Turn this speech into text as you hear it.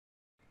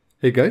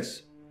Hey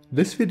guys,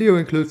 this video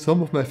includes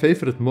some of my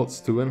favorite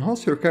mods to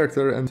enhance your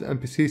character and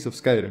NPCs of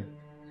Skyrim.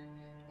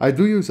 I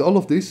do use all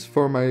of these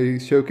for my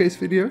showcase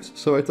videos,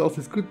 so I thought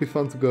it could be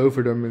fun to go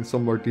over them in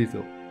some more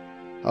detail.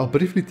 I'll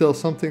briefly tell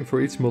something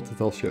for each mod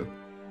that I'll show.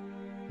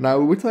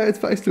 Now, would I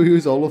advise to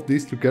use all of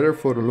these together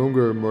for a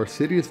longer, more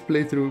serious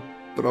playthrough?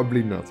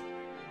 Probably not.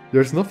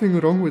 There's nothing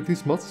wrong with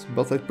these mods,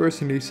 but I'd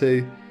personally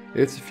say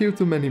it's a few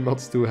too many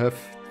mods to have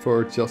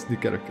for just the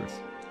characters.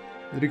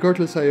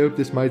 Regardless, I hope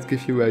this might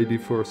give you an idea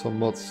for some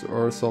mods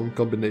or some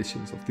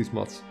combinations of these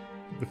mods.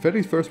 The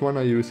very first one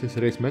I use is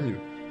Race Menu.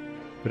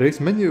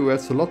 Race Menu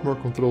adds a lot more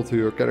control to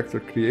your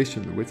character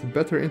creation with a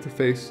better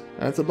interface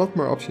and a lot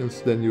more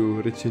options than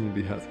you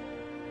originally had.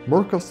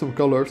 More custom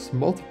colors,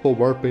 multiple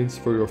war paints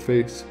for your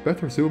face,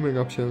 better zooming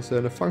options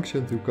and a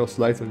function to cast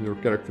light on your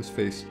character's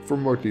face for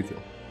more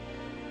detail.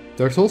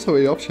 There's also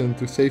an option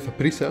to save a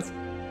preset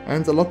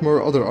and a lot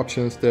more other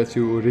options that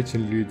you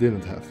originally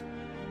didn't have.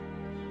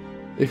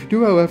 If you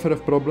do however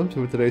have problems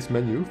with Race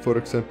Menu, for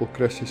example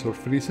crashes or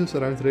freezes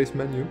around Race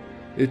Menu,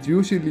 it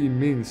usually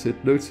means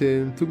it loads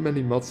in too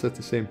many mods at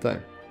the same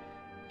time.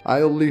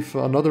 I'll leave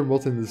another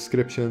mod in the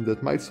description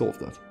that might solve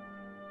that.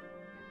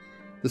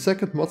 The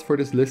second mod for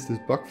this list is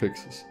bug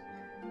fixes.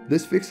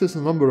 This fixes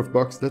a number of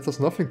bugs that has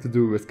nothing to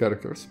do with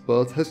characters,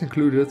 but has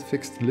included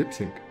fixed lip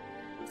sync.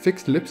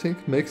 Fixed lip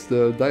sync makes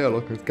the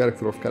dialogue and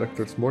character of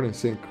characters more in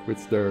sync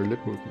with their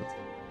lip movement.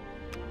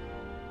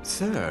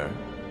 Sir?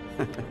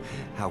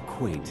 How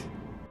quaint.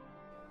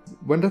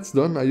 When that's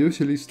done, I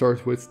usually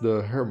start with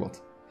the hair mod.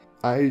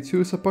 I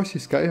choose Apache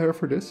Sky Hair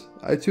for this.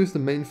 I choose the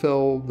main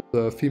fel,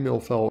 the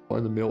female fel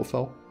and the male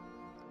fel.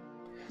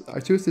 I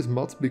choose this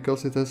mod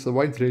because it has a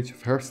wide range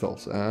of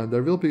hairstyles and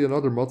there will be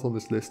another mod on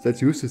this list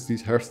that uses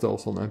these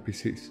hairstyles on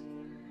NPCs.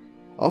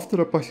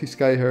 After Apache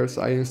Sky Hairs,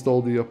 I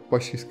install the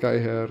Apache Sky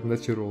Hair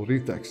Natural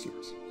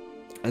Retextures.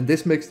 And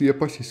this makes the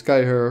Apache Sky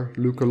Hair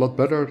look a lot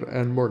better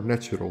and more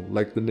natural,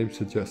 like the name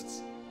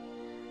suggests.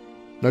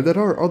 Now there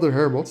are other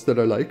hair mods that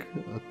I like,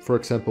 for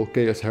example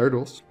KS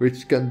Hairdos,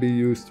 which can be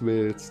used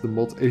with the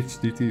mod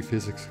HDT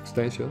Physics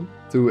extension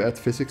to add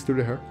physics to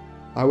the hair.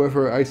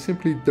 However, I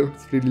simply don't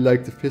really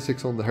like the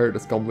physics on the hair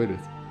that come with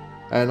it.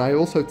 And I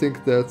also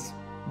think that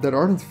there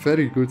aren't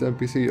very good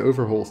NPC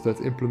overhauls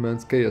that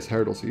implement KS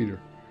Hairdos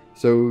either.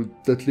 So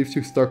that leaves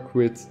you stuck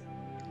with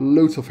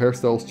loads of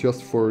hairstyles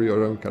just for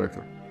your own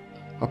character.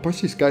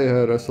 Apache Sky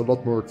Hair has a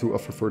lot more to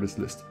offer for this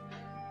list.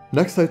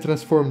 Next I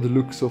transform the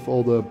looks of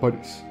all the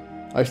bodies.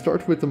 I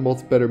start with the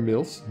mod Better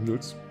Males,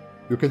 nudes.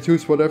 You can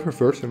choose whatever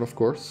version of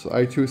course,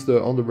 I choose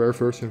the underwear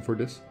version for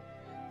this.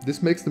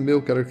 This makes the male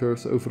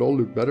characters overall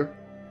look better,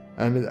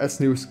 and it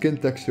adds new skin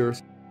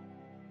textures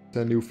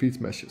and new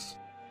feet meshes.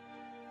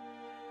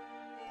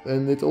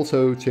 And it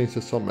also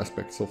changes some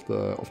aspects of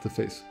the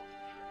face.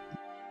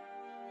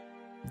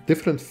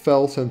 Different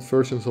fels and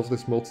versions of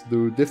this mod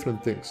do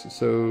different things,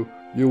 so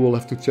you will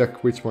have to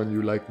check which one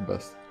you like the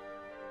best.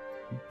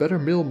 Better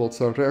male mods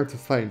are rare to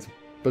find,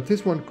 but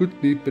this one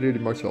could be pretty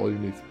much all you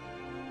need.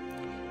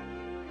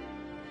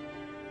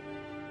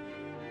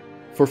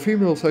 For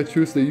females I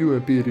choose the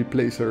UMP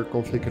Replacer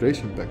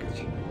configuration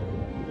package.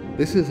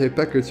 This is a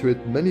package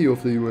with many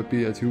of the UMP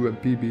and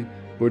UMPB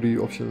body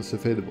options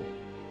available.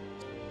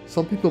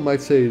 Some people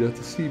might say that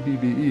the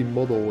CBBE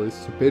model is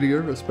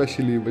superior,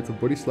 especially with the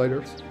body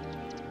sliders.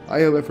 I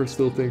however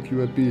still think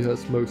UMP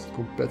has most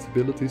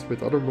compatibilities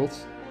with other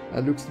mods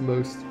and looks the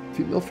most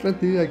female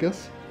friendly, I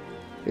guess.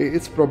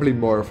 It's probably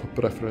more of a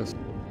preference.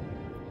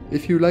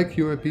 If you like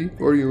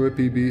UMP or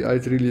UMPB,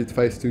 I'd really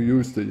advise to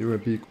use the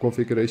UMP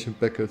configuration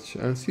package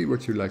and see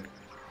what you like.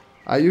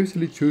 I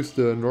usually choose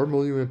the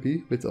normal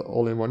UMP with the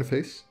all-in-one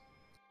face.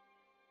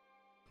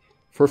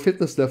 For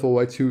fitness level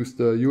I choose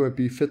the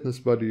UMP fitness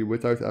body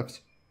without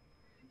abs.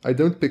 I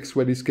don't pick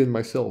sweaty skin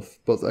myself,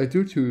 but I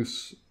do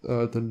choose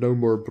the No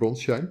More Bronze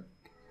Shine.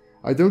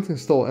 I don't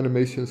install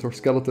animations or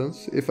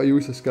skeletons. If I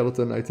use a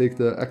skeleton I take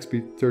the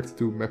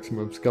XP32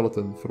 maximum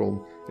skeleton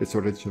from its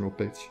original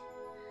page.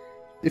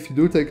 If you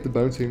do take the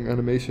bouncing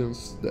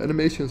animations, the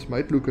animations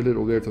might look a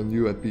little weird on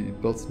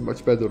UMP, but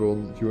much better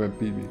on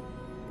UMPB.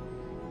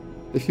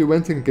 If you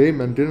went in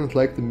game and didn't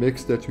like the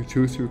mix that you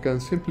choose, you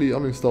can simply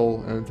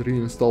uninstall and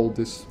reinstall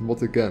this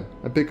mod again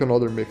and pick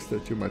another mix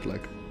that you might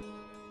like.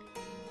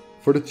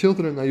 For the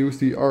children I use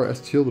the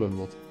RS Children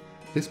mod.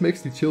 This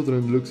makes the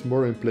children look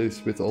more in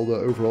place with all the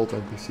overhauled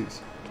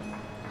NPCs.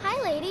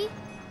 Hi lady,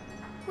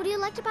 would you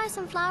like to buy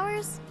some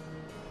flowers,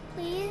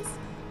 please?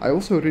 I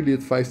also really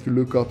advise to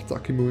look up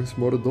Takimun's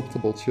More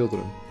Adoptable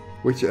Children,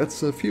 which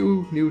adds a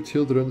few new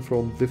children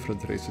from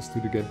different races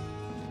to the game.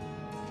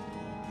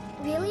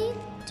 Really?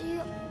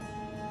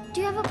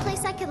 Do you have a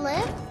place I can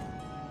live?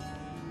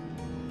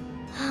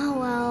 Oh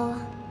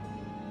well,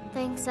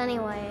 thanks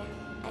anyway,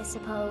 I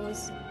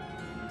suppose.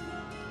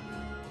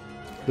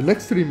 The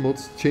next three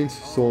mods change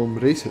some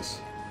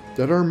races.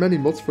 There are many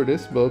mods for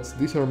this, but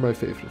these are my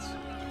favorites.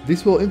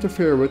 These will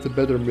interfere with the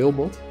Better Male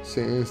mod,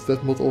 since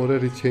that mod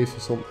already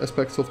changes some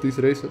aspects of these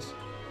races.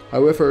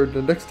 However,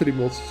 the next three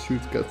mods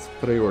should get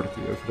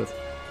priority over that.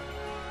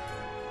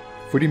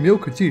 For the male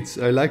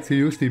Khajiits, I like to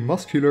use the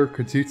muscular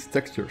Khajiit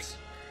textures.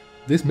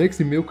 This makes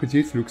the male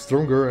Khajiit look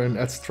stronger and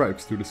adds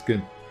stripes to the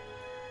skin.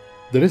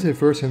 There is a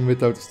version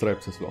without the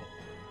stripes as well.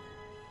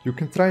 You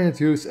can try and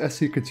use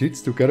SC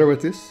Khajiits together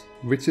with this,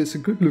 which is a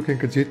good looking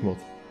Khajiit mod.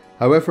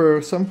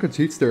 However, some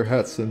Khajiits, their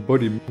heads and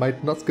body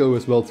might not go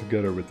as well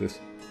together with this.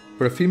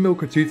 For a female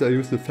Khajiit I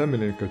use the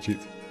feminine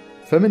Khajiit.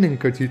 Feminine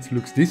Khajiit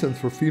looks decent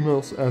for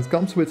females and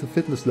comes with a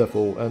fitness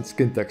level and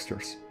skin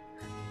textures.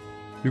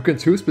 You can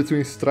choose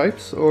between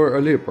stripes or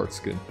a leopard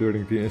skin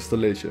during the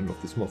installation of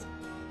this mod.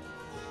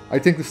 I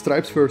think the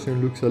stripes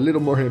version looks a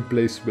little more in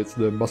place with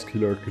the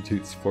muscular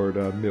Khajiits for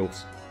the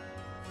males.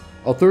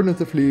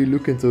 Alternatively,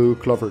 look into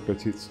Clover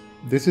Khajiits.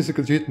 This is a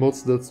Khajiit mod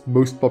that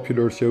most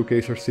popular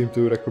showcasers seem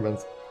to recommend,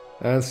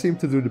 and seem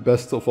to do the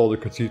best of all the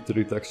Khajiit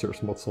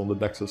retextures mods on the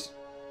Nexus.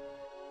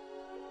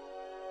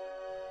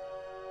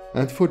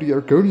 And for the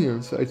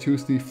Argonians, I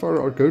choose the Far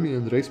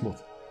Argonian race mod.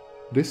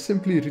 This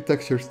simply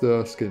retextures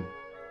the skin.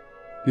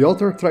 The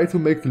author tried to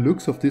make the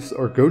looks of this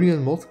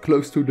Argonian mod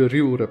close to the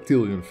real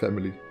reptilian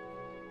family.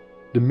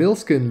 The male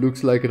skin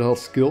looks like it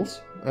has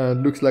scales,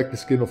 and looks like the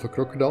skin of a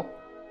crocodile.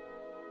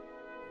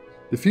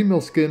 The female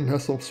skin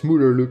has some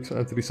smoother looks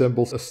and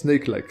resembles a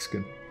snake-like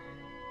skin.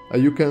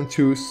 And you can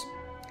choose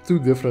two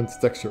different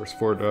textures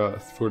for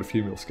the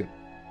female skin.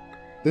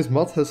 This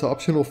mod has an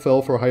optional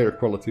fell for higher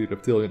quality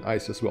reptilian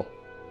eyes as well.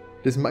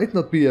 This might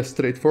not be as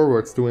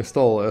straightforward to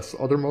install as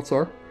other mods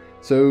are,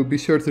 so be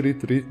sure to read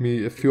the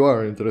readme if you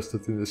are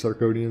interested in this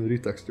Argonian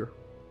retexture.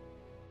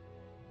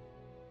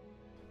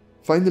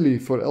 Finally,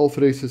 for elf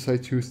races I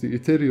choose the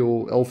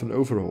ethereal elven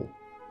overhaul,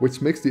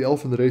 which makes the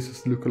elven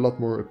races look a lot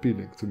more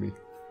appealing to me.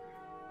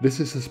 This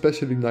is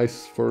especially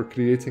nice for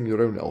creating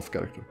your own elf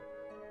character.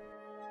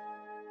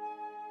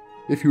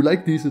 If you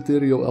like these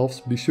ethereal elves,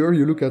 be sure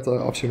you look at the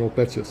optional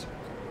patches.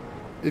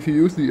 If you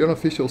use the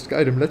unofficial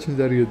Skyrim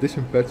Legendary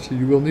Edition patch,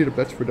 you will need a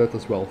patch for that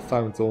as well,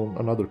 found on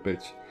another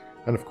page.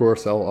 And of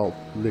course I'll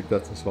link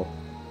that as well.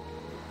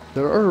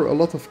 There are a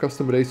lot of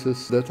custom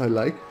races that I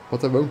like,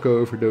 but I won't go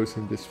over those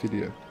in this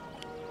video.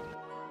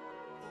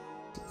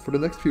 For the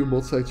next few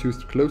mods I choose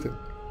the clothing.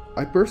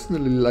 I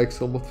personally like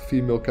some of the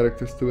female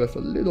characters to have a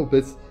little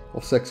bit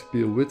of sex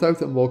appeal without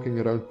them walking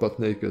around butt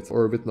naked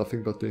or with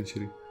nothing but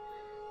lingerie.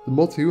 The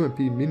mod UMP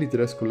mini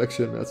dress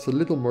collection adds a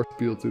little more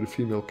appeal to the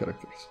female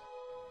characters.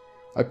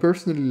 I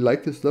personally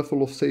like this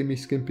level of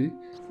semi-skimpy,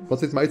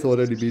 but it might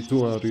already be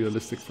too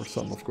unrealistic for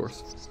some, of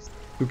course.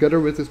 Together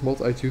with this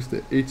mod I choose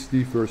the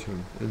HD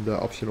version in the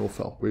optional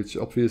file, which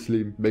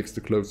obviously makes the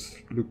clothes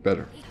look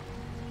better.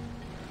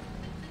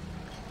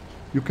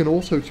 You can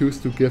also choose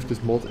to give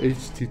this mod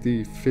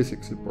HTT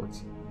physics support.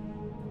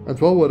 And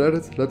while we're at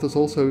it, let us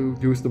also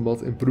use the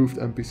mod Improved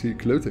NPC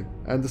Clothing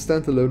and the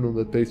standalone on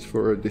that page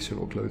for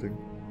additional clothing.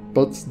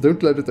 But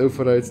don't let it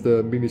override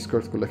the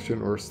miniskirt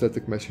collection or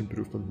static mesh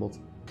improvement mod,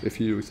 if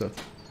you use that.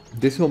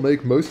 This will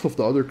make most of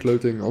the other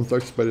clothing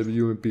untouched by the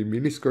UMP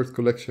miniskirt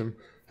collection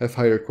have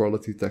higher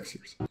quality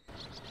textures.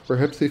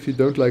 Perhaps if you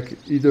don't like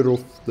either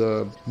of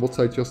the mods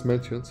I just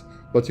mentioned,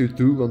 but you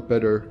do want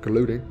better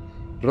clothing,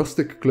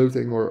 rustic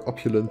clothing or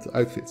opulent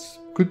outfits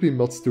could be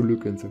mods to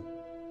look into.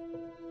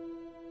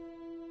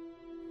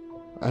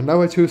 And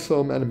now I choose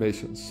some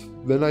animations.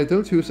 When I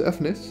don't use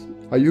FNIS,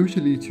 I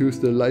usually choose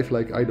the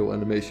lifelike idol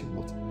animation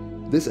mod.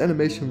 This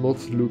animation mod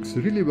looks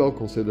really well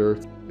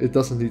considered, it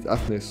doesn't need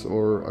FNIS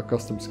or a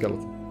custom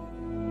skeleton.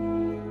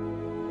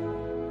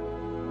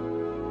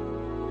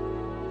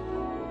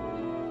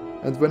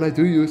 And when I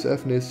do use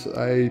FNIS,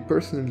 I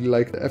personally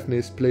like the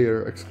FNIS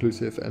player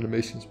exclusive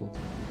animations mod.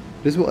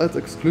 This will add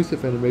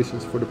exclusive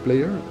animations for the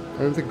player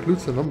and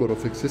includes a number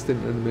of existing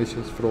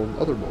animations from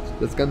other mods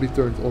that can be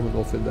turned on and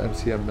off in the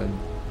MCM menu.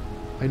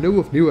 I know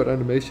of newer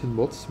animation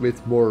mods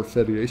with more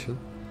variation,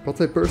 but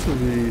I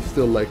personally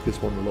still like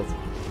this one a lot.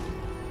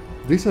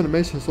 These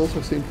animations also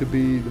seem to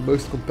be the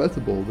most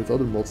compatible with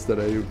other mods that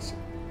I use,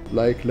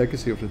 like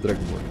Legacy of the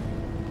Dragonborn.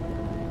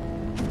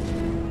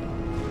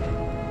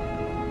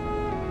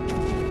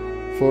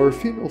 For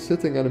female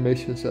sitting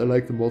animations I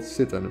like the mod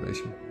Sit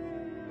Animation.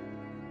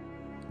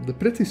 The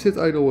pretty sit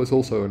idol is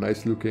also a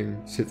nice looking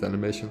sit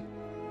animation.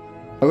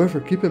 However,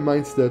 keep in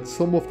mind that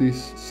some of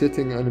these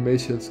sitting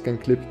animations can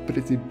clip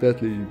pretty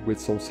badly with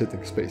some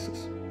sitting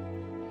spaces.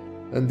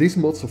 And these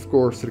mods of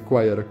course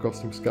require a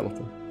custom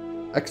skeleton.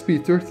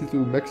 XP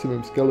 32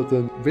 maximum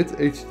skeleton with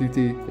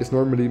HTT is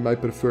normally my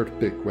preferred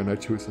pick when I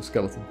choose a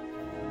skeleton.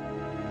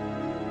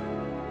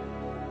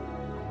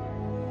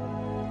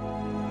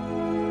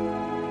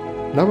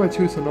 Now I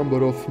choose a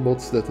number of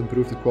mods that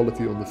improve the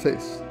quality on the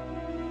face.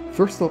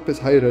 First up is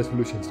high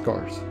resolution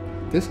scars.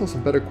 This has a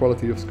better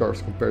quality of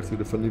scars compared to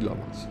the vanilla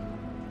ones.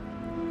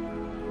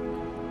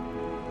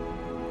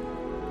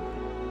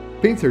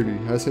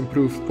 Painterly has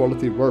improved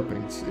quality war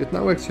paints. It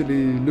now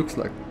actually looks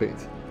like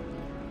paint.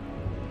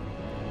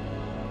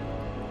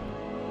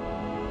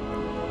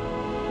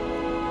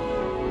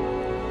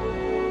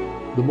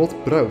 The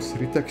mod Brows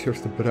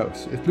retextures the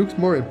brows. It looks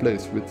more in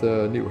place with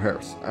the new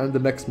hairs. And the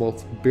next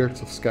mod,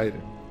 Beards of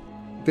Skyrim.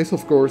 This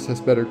of course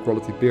has better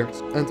quality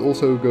beards and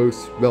also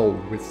goes well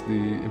with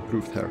the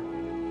improved hair.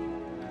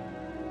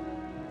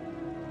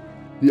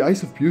 The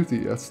Eyes of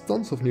Beauty has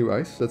tons of new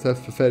eyes that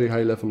have a very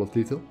high level of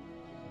detail.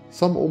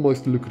 Some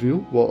almost look real,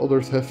 while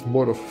others have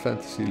more of a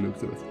fantasy look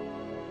to it.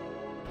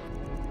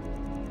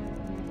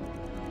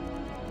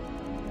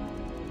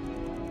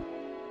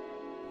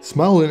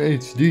 Smile in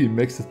HD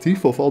makes the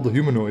teeth of all the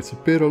humanoids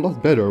appear a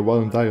lot better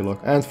while in dialogue,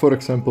 and for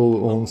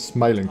example on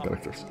smiling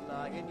characters.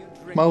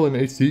 Smile in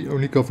HD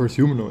only covers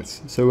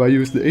humanoids, so I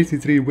use the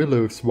 83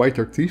 Willows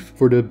whiter teeth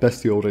for the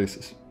bestial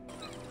races.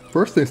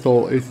 First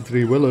install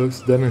 83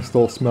 Willows, then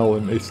install Smile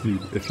in HD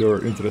if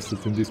you're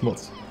interested in these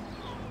mods.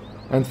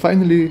 And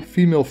finally,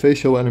 female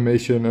facial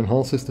animation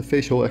enhances the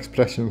facial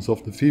expressions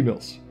of the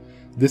females.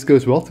 This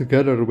goes well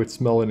together with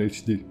Smile in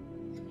HD.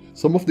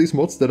 Some of these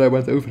mods that I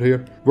went over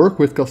here work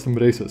with custom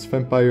races,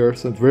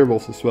 vampires and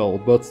werewolves as well,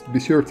 but be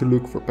sure to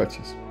look for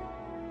patches.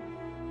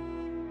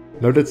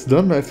 Now that's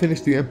done, I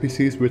finished the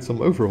NPCs with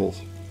some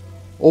overhauls.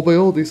 All by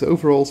all, these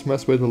overhauls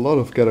mess with a lot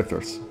of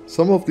characters.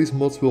 Some of these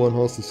mods will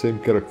enhance the same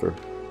character,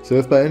 so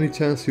if by any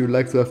chance you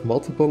like to have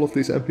multiple of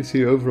these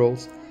NPC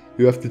overhauls,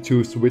 you have to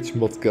choose which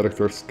mod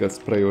characters gets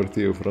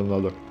priority over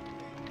another.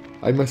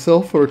 I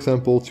myself, for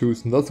example,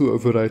 choose not to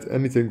override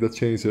anything that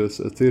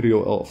changes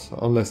ethereal elves,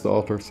 unless the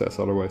author says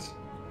otherwise.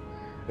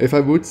 If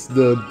I would,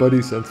 the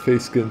bodies and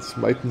face skins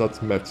might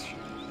not match.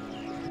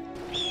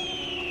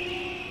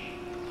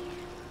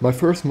 My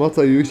first mod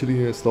I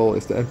usually install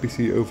is the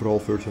NPC overhaul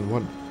version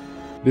 1.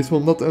 This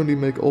will not only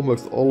make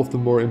almost all of the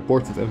more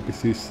important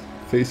NPCs'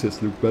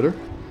 faces look better,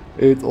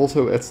 it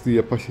also adds the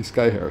Apache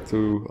sky hair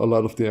to a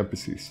lot of the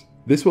NPCs.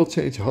 This will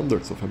change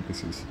hundreds of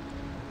NPCs.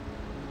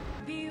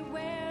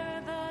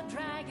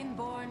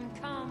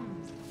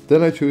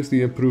 Then I choose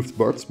the improved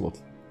bards mod.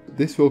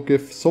 This will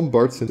give some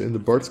bards in the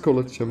bards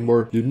college a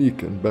more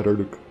unique and better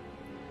look.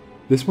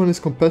 This one is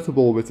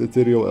compatible with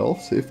ethereal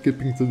elves if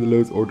keeping to the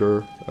load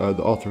order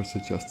the author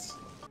suggests.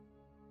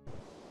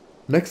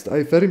 Next,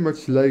 I very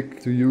much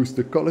like to use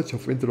the College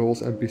of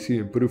Winterhal's NPC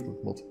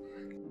improvement mod.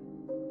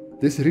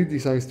 This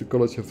redesigns the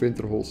College of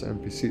Winterhal's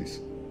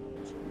NPCs.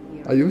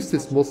 I use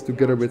this mod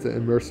together with the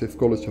immersive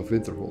College of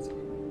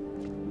Winterhold.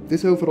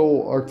 This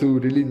overall are two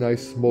really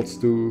nice mods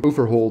to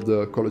overhaul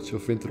the College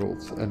of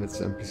Winterhold and its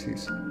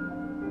NPCs.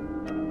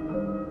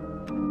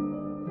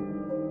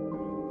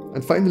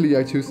 And finally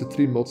I choose the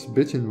three mods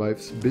Bitchin'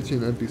 Wives,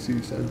 Bitchin'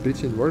 NPCs and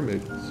Bitchin' War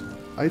Maidens.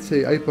 I'd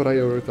say I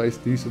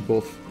prioritize these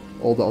above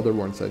all the other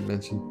ones I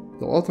mentioned.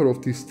 The author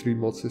of these three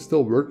mods is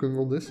still working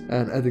on this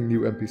and adding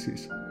new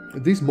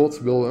NPCs. These mods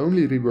will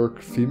only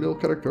rework female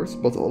characters,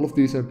 but all of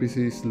these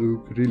NPCs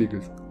look really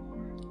good.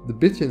 The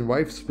Bitchin'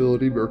 Wives will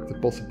rework the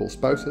possible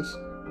spouses,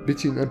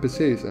 Bitchin'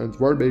 NPCs and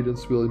War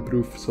Maidens will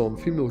improve some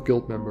female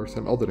guild members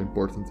and other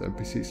important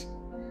NPCs.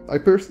 I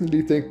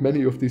personally think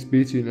many of these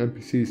Bitchin'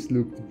 NPCs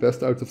look the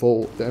best out of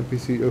all the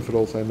NPC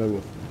overalls I know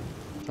of.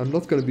 I'm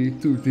not gonna be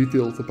too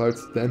detailed about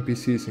the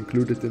NPCs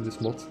included in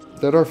this mod.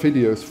 There are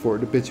videos for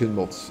the Bitchin'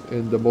 mods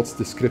in the mod's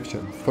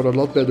description for a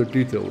lot better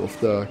detail of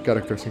the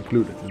characters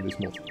included in this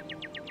mod.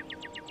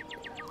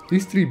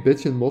 These three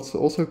Bitchin' mods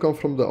also come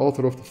from the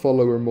author of the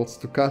follower mods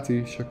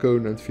Ducati,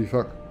 Chacon and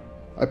Vivak.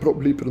 I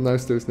probably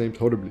pronounced those names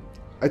horribly.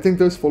 I think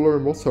those follower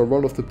mods are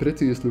one of the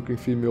prettiest looking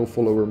female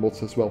follower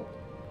mods as well.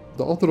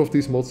 The author of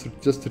these mods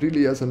just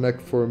really has a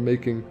knack for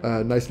making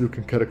nice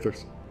looking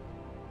characters.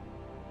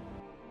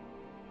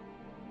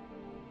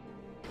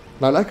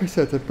 Now like I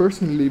said, I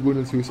personally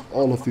wouldn't use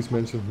all of these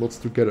mentioned mods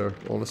together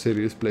on a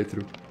serious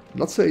playthrough.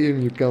 Not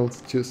saying you can't,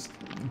 just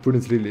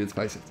wouldn't really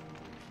advise it.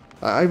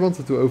 I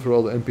wanted to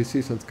overhaul the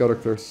NPCs and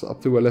characters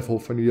up to a level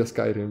vanilla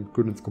Skyrim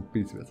couldn't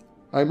compete with.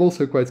 I'm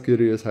also quite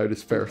curious how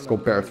this fares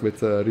compared with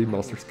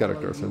remastered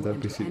characters and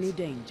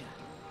NPCs.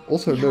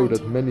 Also know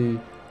that many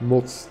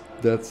mods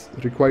that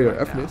require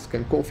FNIS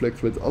can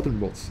conflict with other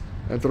mods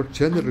and are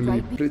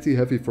generally pretty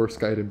heavy for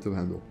Skyrim to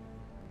handle.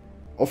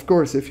 Of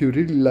course, if you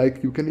really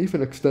like, you can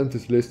even extend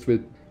this list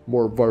with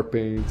more war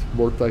paint,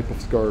 more type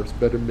of scars,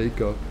 better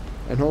makeup,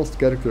 enhanced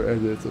character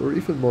edit or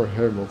even more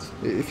hair mods,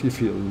 if you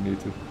feel you need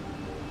to.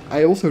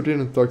 I also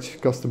didn't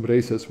touch custom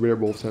races,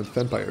 werewolves and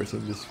vampires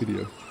in this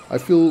video. I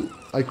feel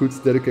I could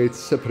dedicate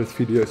separate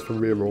videos for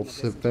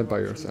werewolves,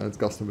 vampires and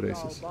custom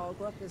races.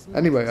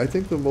 Anyway, I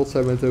think the mods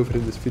I went over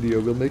in this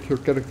video will make your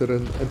character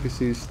and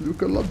NPCs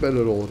look a lot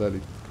better already.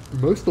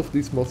 Most of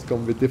these mods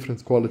come with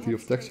different quality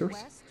of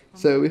textures,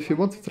 so if you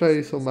want to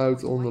try some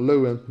out on a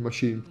low-end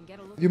machine,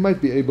 you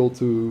might be able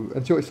to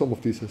enjoy some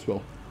of these as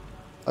well.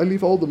 I'll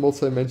leave all the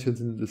mods I mentioned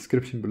in the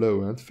description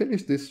below and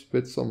finish this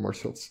with some more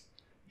shots.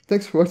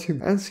 Thanks for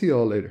watching and see you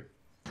all later.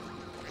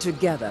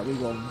 Together we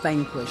will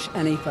vanquish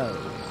any foe.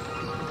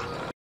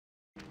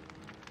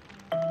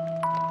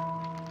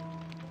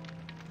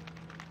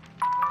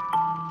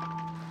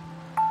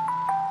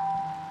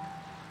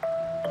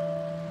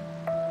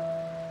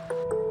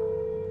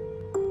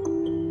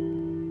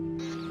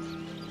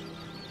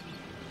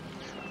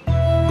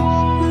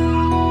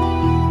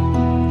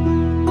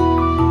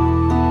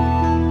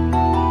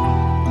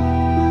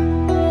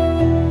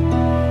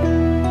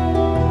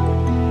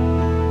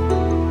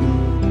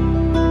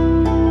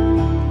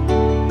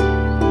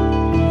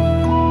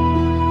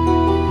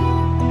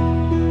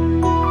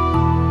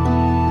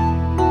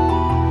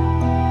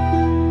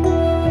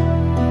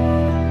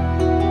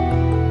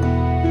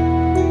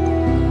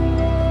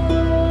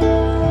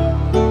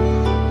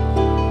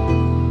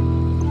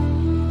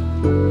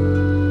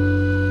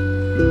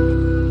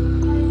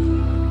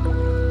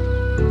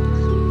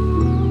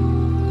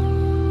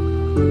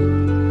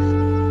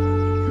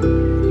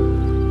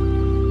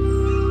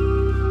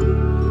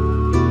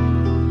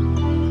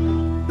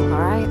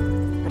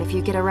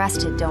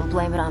 interested, don't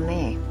blame it on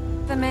me.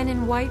 The men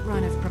in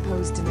Whiterun have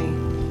proposed to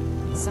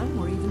me. Some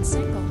were even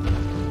single.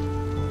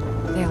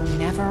 They'll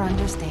never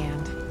understand.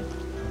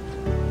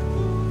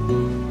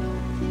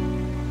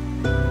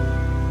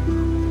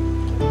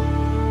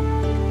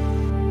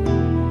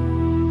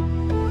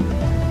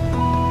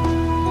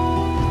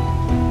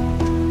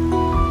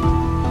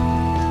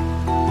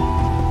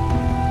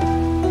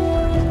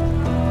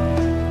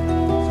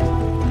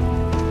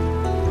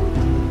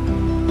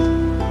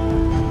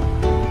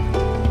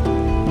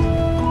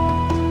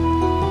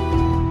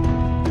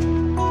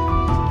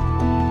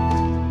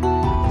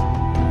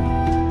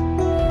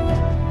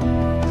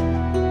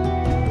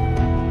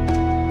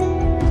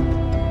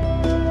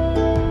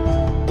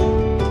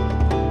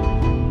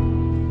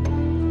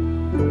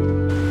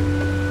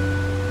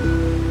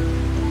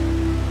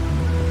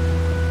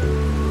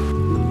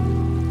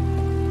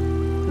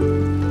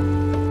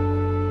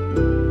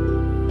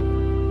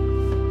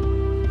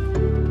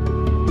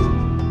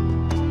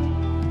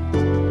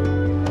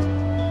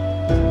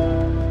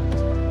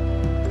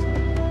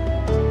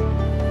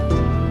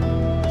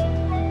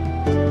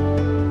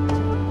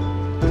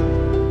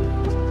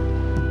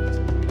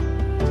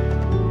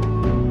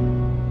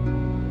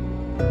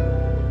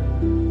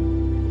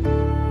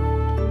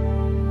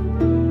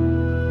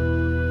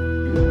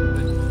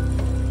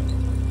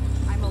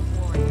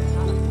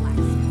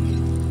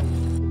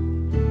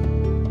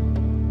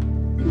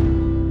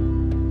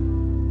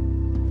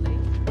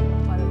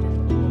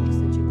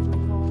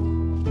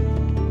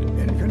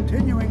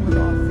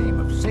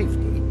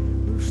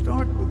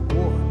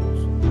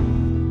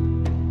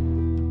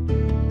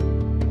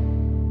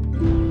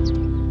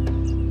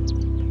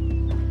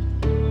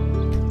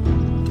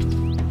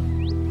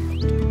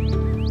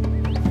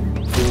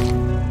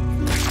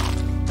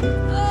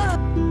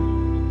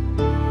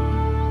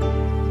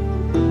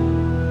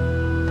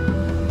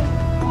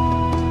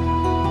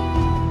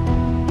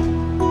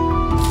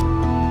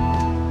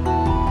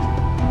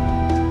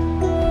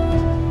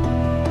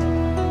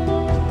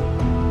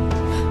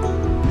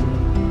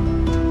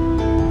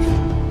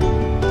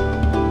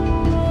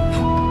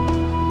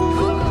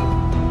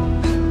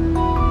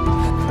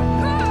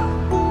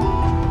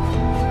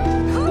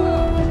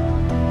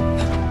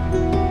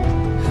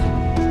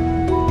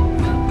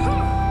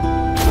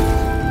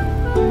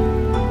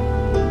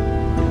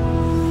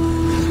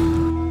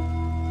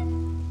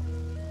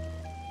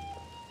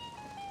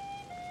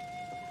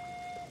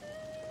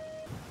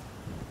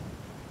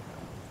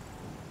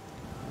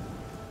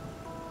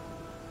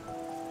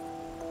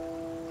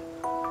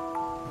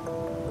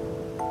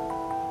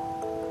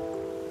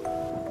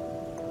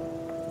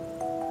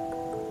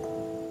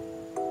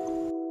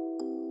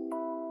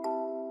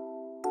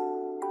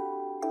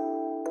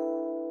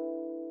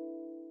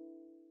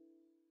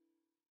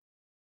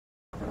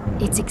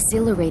 It's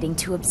exhilarating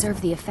to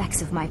observe the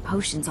effects of my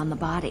potions on the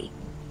body.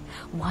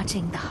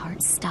 Watching the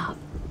heart stop,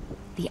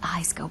 the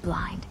eyes go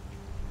blind.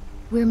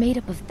 We're made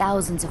up of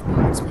thousands of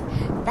parts with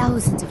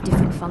thousands of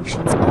different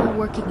functions, all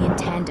working in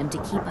tandem to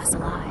keep us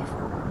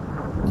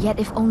alive. Yet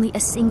if only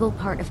a single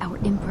part of our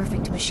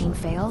imperfect machine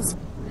fails,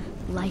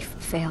 life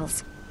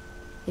fails.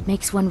 It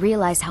makes one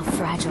realize how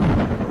fragile,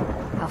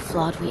 how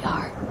flawed we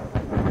are.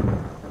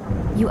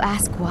 You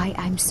ask why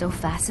I'm so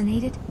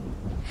fascinated?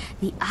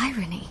 The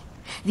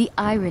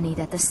irony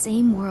that the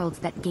same world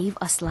that gave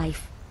us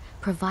life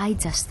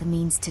provides us the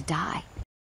means to die.